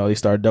shot. They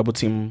started double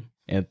teaming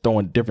and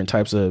throwing different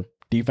types of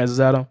defenses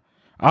at him.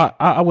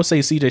 I would say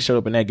CJ showed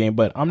up in that game,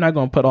 but I'm not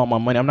going to put all my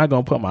money. I'm not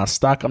going to put my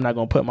stock. I'm not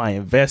going to put my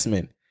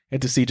investment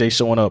into CJ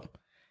showing up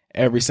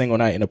every single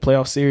night in a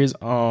playoff series.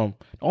 The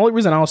only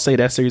reason I'll say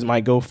that series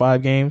might go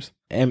 5 games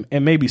and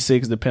maybe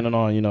 6, depending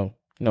on,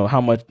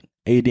 how much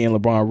AD and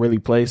LeBron really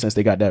play, since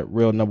they got that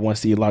real number 1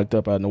 seed locked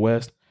up out in the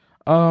West.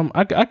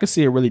 I could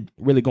see it really,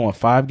 really going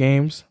 5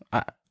 games.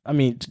 I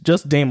mean,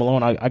 just Dame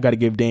alone, I got to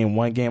give Dame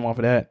 1 game off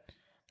of that.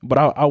 But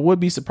I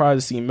would be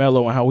surprised to see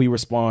Melo and how he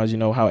responds,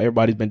 how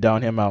everybody's been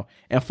down him out.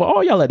 And for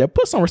all y'all out there,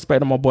 put some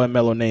respect on my boy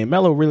Melo name.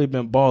 Melo really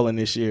been balling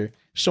this year,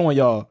 showing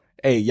y'all,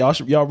 hey, y'all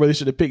really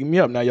should have picked me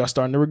up. Now y'all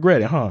starting to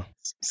regret it, huh?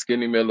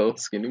 Skinny Melo.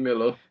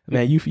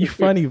 Man, you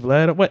how you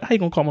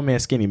gonna call my man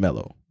Skinny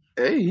Melo?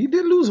 Hey, he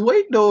did lose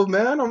weight though,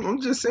 man.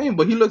 I'm just saying,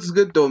 but he looks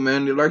good though,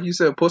 man. Like you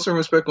said, put some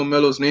respect on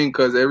Melo's name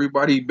because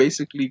everybody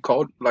basically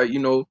counted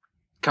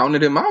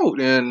him out,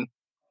 and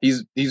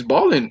he's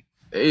balling.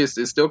 Hey,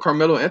 it's still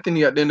Carmelo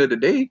Anthony at the end of the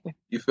day.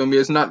 You feel me?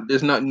 It's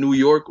not New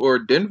York or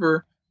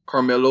Denver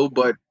Carmelo,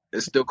 but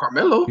it's still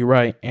Carmelo. You're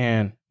right,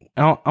 and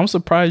I'm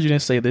surprised you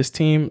didn't say this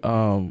team.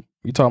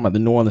 You're talking about the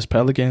New Orleans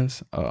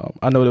Pelicans.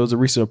 I know there was a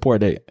recent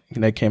report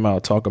that came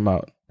out talking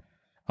about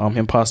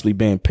him possibly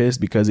being pissed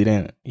because he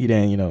didn't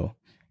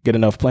get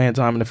enough playing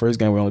time in the first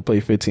game. We only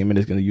played 15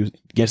 minutes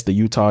against the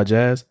Utah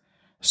Jazz.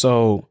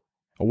 So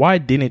why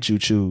didn't you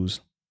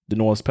choose the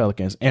New Orleans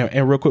Pelicans?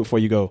 And real quick before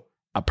you go,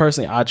 I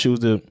choose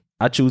the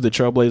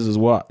Trailblazers as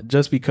well,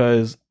 just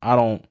because I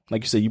don't,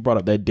 like you said, you brought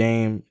up that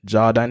Dame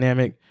Ja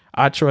dynamic.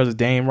 I trust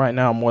Dame right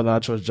now more than I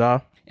trust Ja.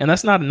 And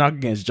that's not a knock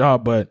against Ja,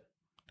 but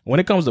when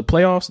it comes to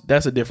playoffs,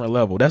 that's a different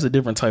level. That's a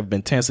different type of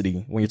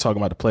intensity when you're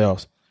talking about the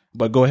playoffs.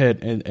 But go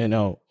ahead and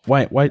go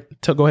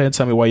ahead and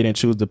tell me why you didn't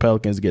choose the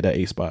Pelicans to get that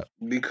 8 spot.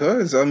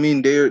 Because I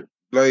mean they're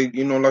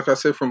like I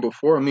said from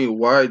before, I mean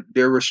why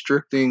they're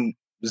restricting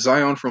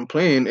Zion from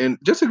playing. And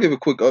just to give a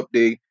quick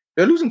update,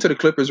 they're losing to the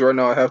Clippers right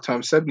now at halftime,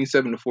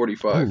 77-45.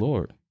 Oh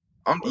Lord.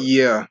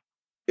 Yeah,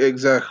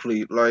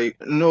 exactly. Like,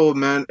 no,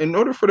 man. In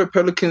order for the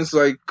Pelicans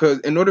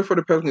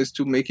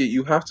to make it,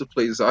 you have to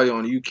play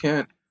Zion. You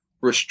can't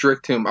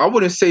restrict him. I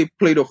wouldn't say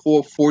play the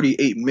full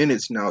 48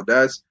 minutes now.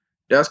 That's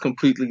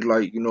completely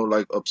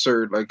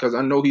absurd. Like, because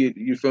I know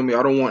you feel me.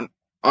 I don't want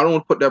to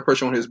put that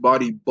pressure on his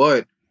body,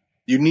 but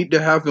you need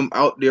to have him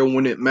out there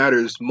when it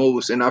matters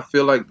most. And I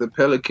feel like the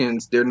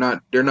Pelicans, they're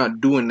not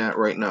doing that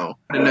right now.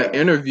 In that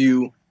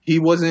interview, he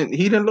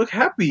didn't look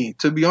happy,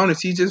 to be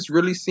honest. He just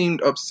really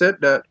seemed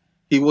upset that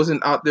he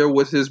wasn't out there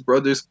with his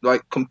brothers,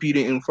 like,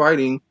 competing and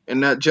fighting in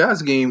that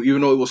Jazz game.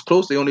 Even though it was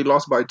close, they only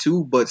lost by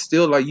 2, but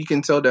still, like, you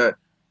can tell that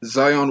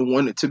Zion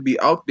wanted to be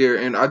out there.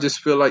 And I just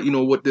feel like,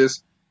 with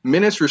this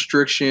minutes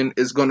restriction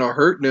is going to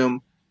hurt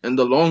them in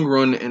the long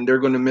run, and they're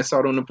going to miss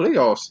out on the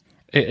playoffs.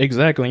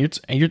 Exactly.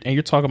 And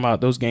you're talking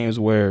about those games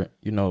where,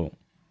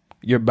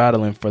 you're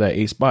battling for that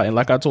 8 spot. And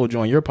like I told you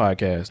on your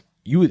podcast,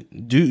 you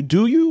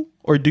do you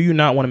or do you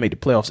not want to make the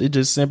playoffs? It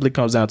just simply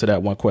comes down to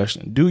that one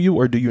question. Do you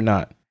or do you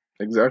not?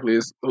 Exactly.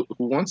 It's who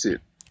wants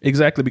it?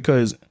 Exactly,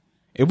 because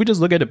if we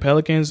just look at the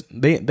Pelicans,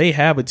 they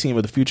have a team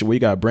of the future where you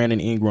got Brandon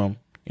Ingram,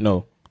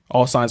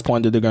 all signs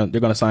point that they're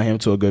gonna sign him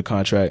to a good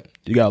contract.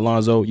 You got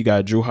Lonzo, you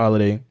got Drew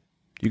Holiday,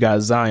 you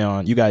got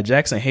Zion, you got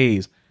Jackson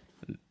Hayes.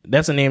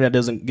 that's a name that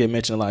doesn't get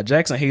mentioned a lot.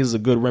 Jackson Hayes is a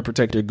good rim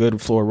protector,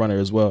 good floor runner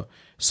as well.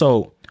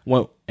 So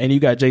and you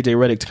got JJ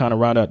Redick to kind of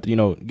round out,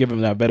 give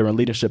him that veteran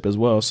leadership as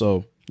well.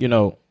 So,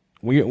 when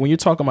you're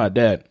talking about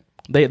that,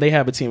 they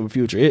have a team of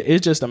future.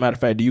 It's just a matter of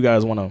fact, do you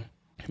guys want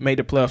to make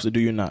the playoffs or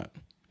do you not?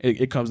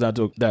 It comes down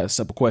to that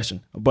simple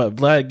question. But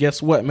Vlad,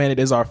 guess what, man? It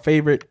is our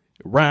favorite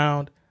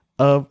round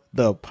of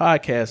the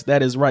podcast.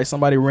 That is right.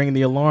 Somebody ring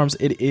the alarms.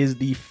 It is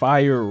the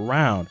fire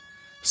round.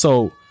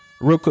 So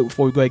real quick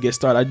before we go ahead and get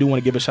started, I do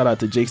want to give a shout out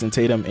to Jason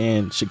Tatum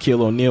and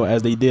Shaquille O'Neal,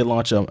 as they did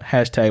launch a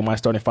hashtag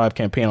 #MyStarting5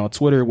 campaign on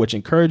Twitter, which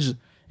encourages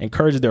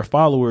their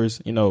followers,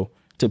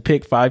 to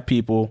pick 5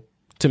 people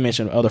to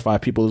mention other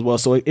 5 people as well.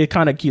 So it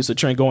kind of keeps the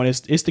trend going.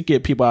 It's to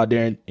get people out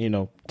there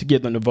and, to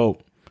get them to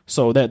vote.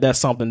 So that's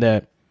something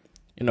that,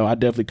 I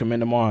definitely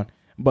commend them on.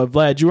 But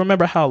Vlad, you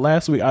remember how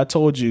last week I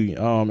told you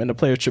in the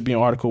Players Tribune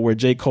article where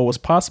J. Cole was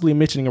possibly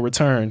mentioning a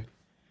return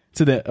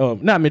to the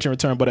not mentioning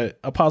return, but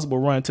a possible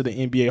run to the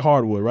NBA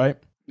hardwood, right?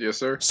 Yes,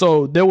 sir.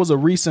 So there was a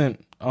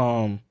recent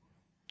Puma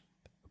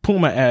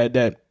ad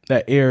that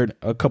aired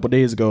a couple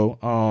days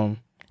ago.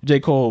 J.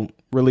 Cole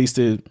released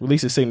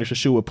his signature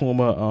shoe with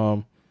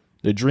Puma,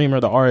 the Dreamer,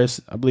 the RS,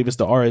 I believe it's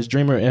the RS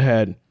Dreamer. It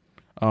had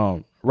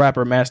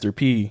rapper Master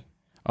P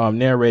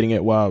narrating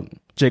it while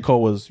J.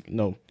 Cole was,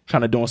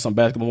 kind of doing some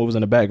basketball moves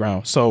in the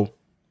background. So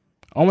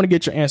I want to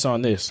get your answer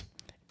on this.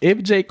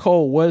 If J.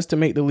 Cole was to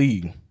make the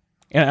league,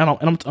 and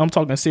I'm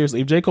talking seriously,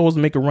 if J. Cole was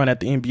to make a run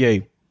at the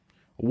NBA,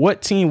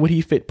 what team would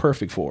he fit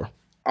perfect for?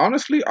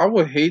 Honestly, I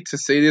would hate to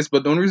say this,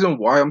 but the only reason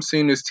why I'm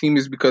saying this team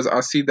is because I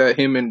see that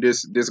him and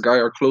this guy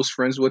are close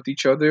friends with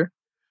each other.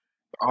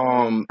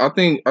 I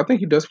think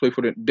he does play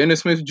for the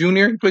Dennis Smith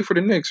Jr. He played for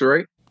the Knicks,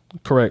 right?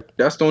 Correct.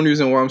 That's the only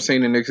reason why I'm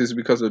saying the Knicks is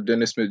because of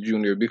Dennis Smith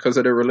Jr. Because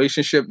of the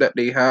relationship that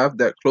they have,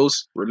 that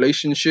close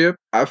relationship.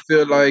 I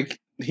feel like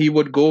he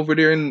would go over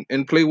there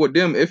and play with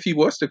them if he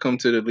was to come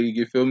to the league.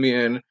 You feel me?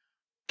 And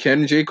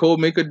can J. Cole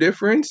make a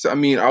difference? I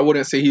mean, I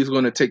wouldn't say he's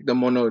going to take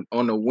them on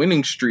a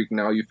winning streak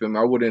now. You feel me?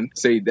 I wouldn't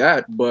say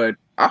that, but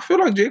I feel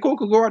like J. Cole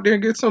could go out there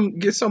and get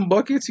some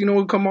buckets.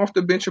 Come off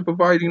the bench and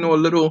provide a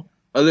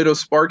little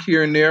spark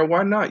here and there.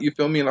 Why not? You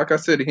feel me? Like I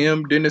said,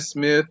 him, Dennis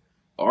Smith,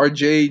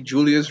 RJ,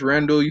 Julius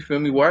Randle. You feel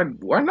me? Why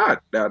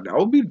not? That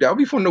would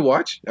be fun to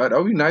watch. That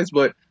would be nice.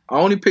 But I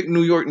only picked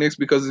New York Knicks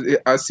because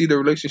I see the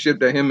relationship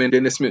that him and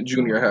Dennis Smith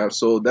Jr. have.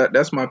 So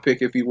that's my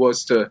pick if he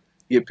was to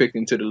get picked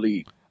into the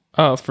league.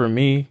 For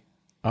me,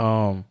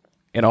 for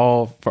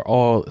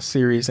all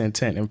serious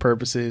intent and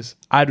purposes,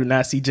 I do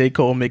not see J.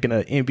 Cole making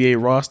an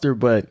NBA roster,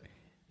 but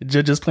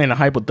just playing a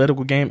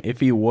hypothetical game, if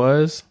he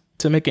was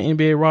to make an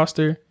NBA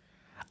roster,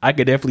 I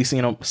could definitely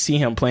see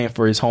him playing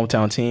for his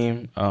hometown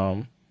team,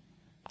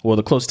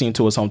 the closest team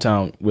to his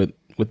hometown with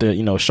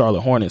the,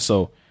 Charlotte Hornets.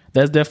 So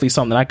that's definitely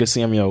something I could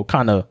see him,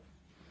 kind of,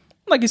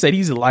 like you said,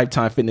 he's a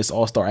lifetime fitness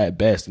all-star at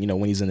best,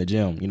 when he's in the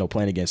gym,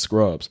 playing against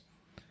scrubs.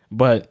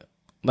 But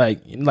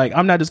like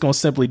I'm not just going to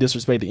simply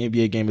disrespect the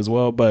NBA game as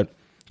well, but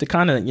to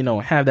kind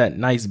of, have that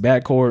nice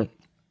backcourt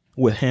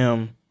with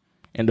him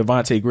and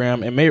Devontae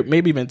Graham and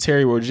maybe even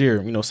Terry Rozier,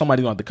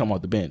 somebody's going to have to come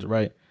off the bench,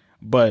 right?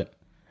 But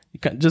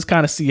just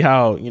kind of see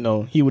how,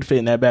 he would fit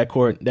in that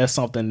backcourt. That's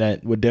something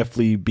that would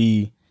definitely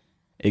be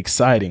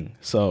exciting.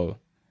 So,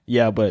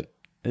 yeah, but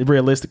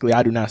realistically,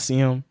 I do not see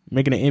him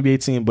making an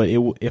NBA team. But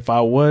if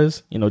I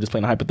was, just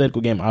playing a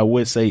hypothetical game, I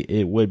would say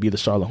it would be the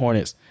Charlotte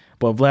Hornets.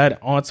 But Vlad,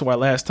 on to our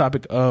last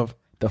topic of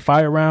the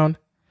fire round.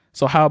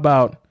 So how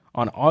about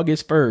on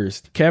August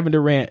 1st, Kevin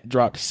Durant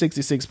dropped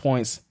 66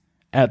 points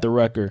at the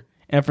Rucker.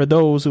 And for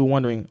those who are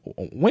wondering,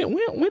 when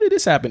did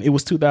this happen? It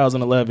was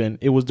 2011.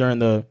 It was during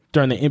the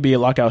NBA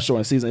lockout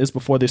shortened season. It's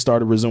before they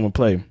started resuming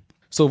play.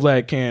 So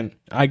Vlad, can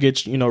I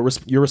get your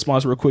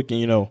response real quick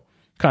and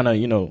kind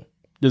of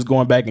just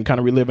going back and kind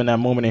of reliving that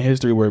moment in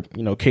history where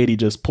KD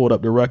just pulled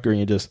up the Rucker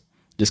and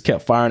just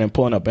kept firing and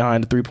pulling up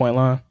behind the 3-point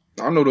line?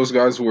 I know those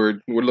guys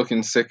were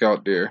looking sick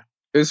out there.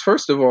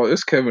 First of all,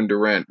 it's Kevin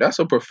Durant. That's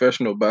a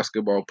professional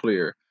basketball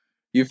player.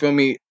 You feel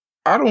me?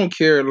 I don't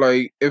care.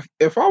 Like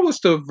if I was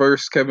to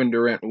verse Kevin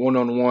Durant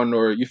 1-on-1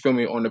 or you feel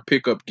me on a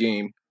pickup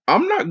game,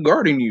 I'm not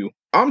guarding you.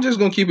 I'm just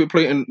gonna keep it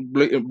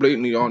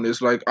blatantly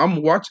honest. Like I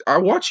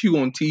watch you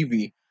on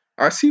TV.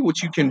 I see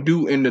what you can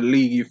do in the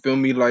league. You feel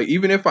me? Like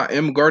even if I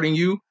am guarding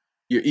you,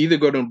 you're either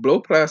gonna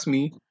blow past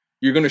me,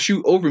 you're gonna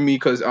shoot over me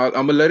because I'm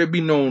gonna let it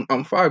be known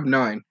I'm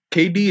 5'9".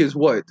 KD is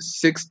what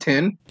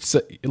 6'10",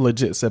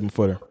 legit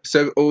 7-footer.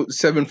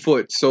 7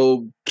 foot.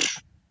 So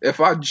if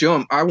I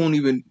jump, my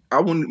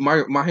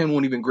hand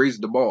won't even graze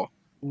the ball.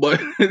 But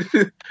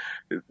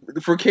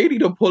for KD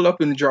to pull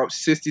up and drop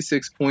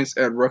 66 points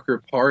at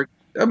Rucker Park,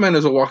 that man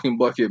is a walking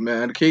bucket,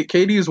 man.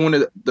 KD is one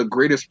of the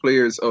greatest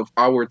players of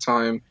our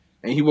time,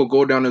 and he will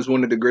go down as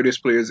one of the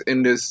greatest players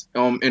in this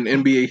in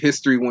NBA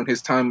history when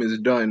his time is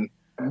done.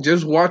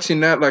 Just watching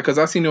that, like, because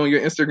I seen it on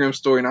your Instagram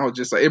story, and I was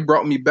just like, it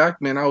brought me back,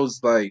 man. I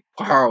was like,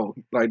 wow,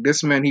 like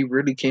this man, he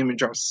really came and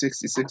dropped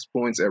 66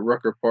 points at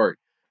Rucker Park.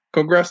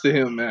 Congrats to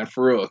him, man,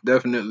 for real,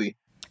 definitely.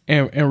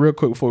 And real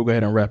quick before we go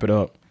ahead and wrap it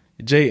up,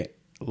 Jay,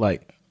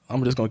 like,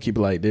 I'm just gonna keep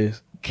it like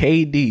this.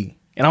 KD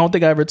And I don't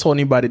think I ever told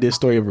anybody this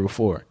story ever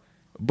before.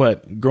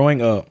 But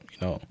growing up,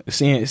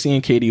 seeing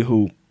KD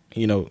hoop,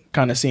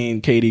 kind of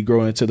seeing KD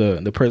grow into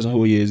the person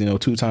who he is,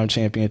 2-time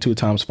champion, 2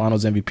 times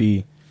Finals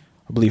MVP,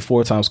 I believe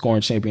 4-time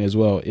scoring champion as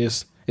well.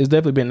 It's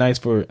definitely been nice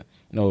for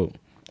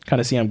kind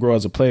of see him grow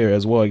as a player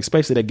as well,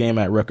 especially that game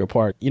at Rucker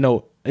Park.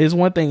 It's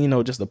one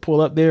thing, just to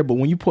pull up there, but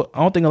when you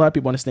I don't think a lot of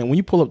people understand when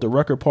you pull up to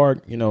Rucker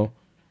Park, and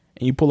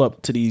you pull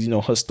up to these,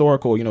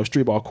 historical,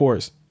 street ball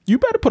courts, you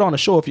better put on a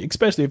show,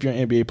 especially if you're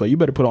an NBA player, you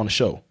better put on a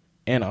show.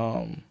 And,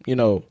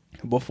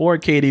 before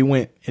KD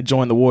went and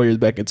joined the Warriors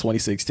back in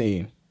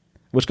 2016,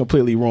 which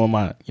completely ruined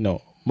my,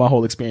 my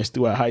whole experience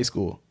throughout high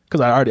school.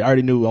 Cause I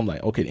already knew, I'm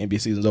like, okay, the NBA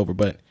season's over.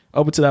 But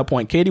up until that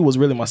point, KD was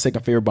really my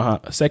second favorite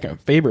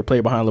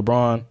player behind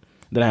LeBron.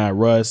 Then I had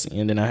Russ,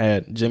 and then I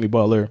had Jimmy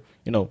Butler,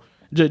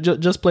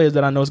 just players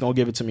that I know is going to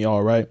give it to me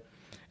all right.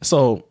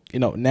 So,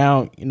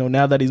 now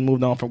that he's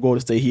moved on from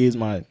Golden State, he is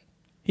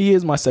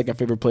my second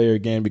favorite player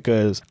again,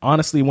 because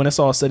honestly, when it's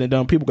all said and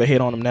done, people could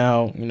hate on him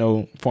now,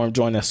 for him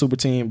joining that super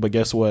team. But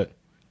guess what?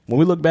 When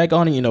we look back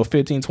on it,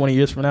 15, 20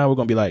 years from now, we're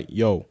going to be like,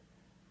 yo,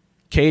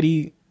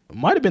 KD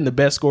might have been the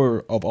best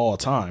scorer of all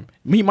time.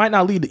 He might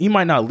not lead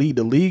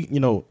the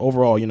league,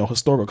 overall,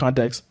 historical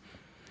context,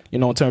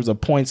 in terms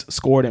of points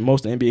scored in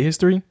most of NBA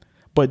history.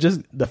 But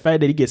just the fact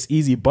that he gets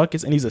easy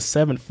buckets and he's a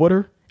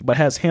 7-footer, but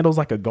has handles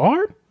like a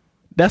guard,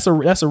 that's a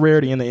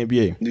rarity in the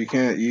NBA. You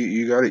can't.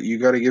 You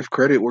gotta give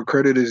credit where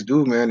credit is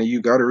due, man, and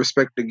you gotta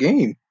respect the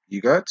game. You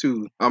got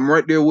to. I'm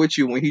right there with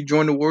you. When he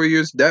joined the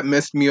Warriors, that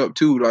messed me up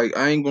too. Like,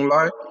 I ain't gonna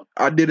lie,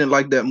 I didn't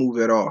like that move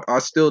at all. I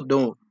still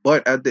don't.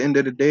 But at the end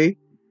of the day,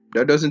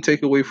 that doesn't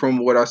take away from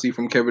what I see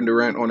from Kevin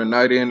Durant on a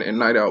night in and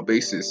night out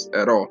basis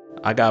at all.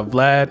 I got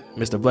Vlad.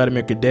 Mr.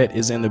 Vladimir Cadet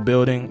is in the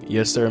building.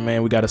 Yes, sir,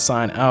 man. We got to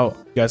sign out.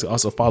 You guys can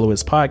also follow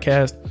his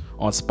podcast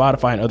on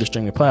Spotify and other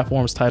streaming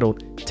platforms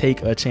titled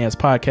Take a Chance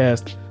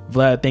Podcast.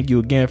 Vlad, thank you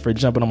again for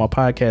jumping on my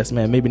podcast,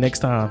 man. Maybe next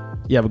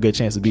time you have a good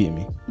chance of beating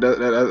me.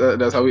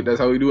 That's how we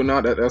do it now.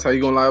 That's how you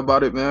gonna lie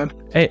about it, man.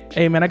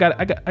 Hey, man. I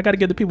gotta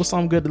give the people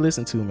something good to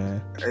listen to, man.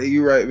 Hey,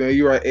 you right, man.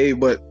 You right. Hey,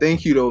 but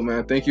thank you though,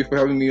 man. Thank you for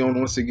having me on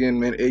once again,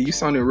 man. Hey, you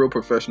sounding real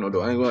professional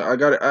though.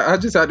 I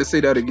just had to say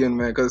that again,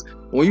 man, because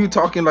when you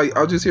talking, like,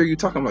 I'll just hear you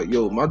talking like,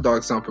 yo, my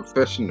dog sound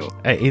professional.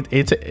 Hey,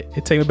 it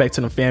take me back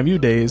to the FAMU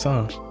days,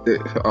 huh?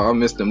 I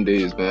miss them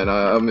days, man.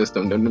 I miss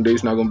them. Them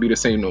days not gonna be the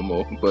same no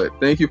more. But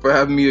thank you for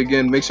having me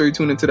again. Make sure you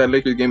tune into that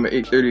Lakers game at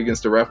 8:30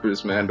 against the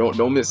Raptors, man.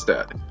 Don't miss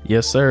that.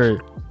 Yes,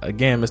 sir.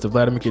 Again, Mr.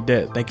 Vladimir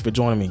Cadet, thank you for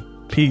joining me.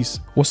 Peace.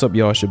 What's up,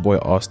 y'all? It's your boy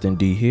Austin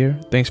D here.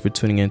 Thanks for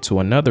tuning in to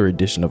another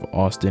edition of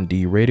Austin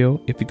D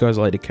Radio. If you guys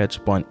would like to catch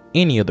up on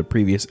any of the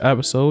previous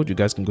episodes, you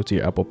guys can go to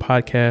your Apple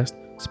Podcast,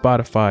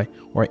 Spotify,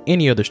 or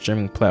any other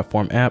streaming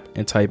platform app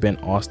and type in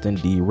Austin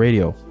D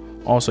Radio.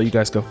 Also, you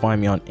guys can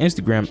find me on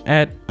Instagram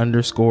at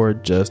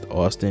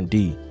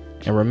 _JustAustinD.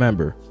 And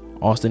remember,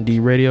 Austin D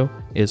Radio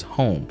is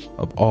home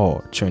of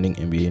all trending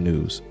NBA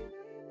news.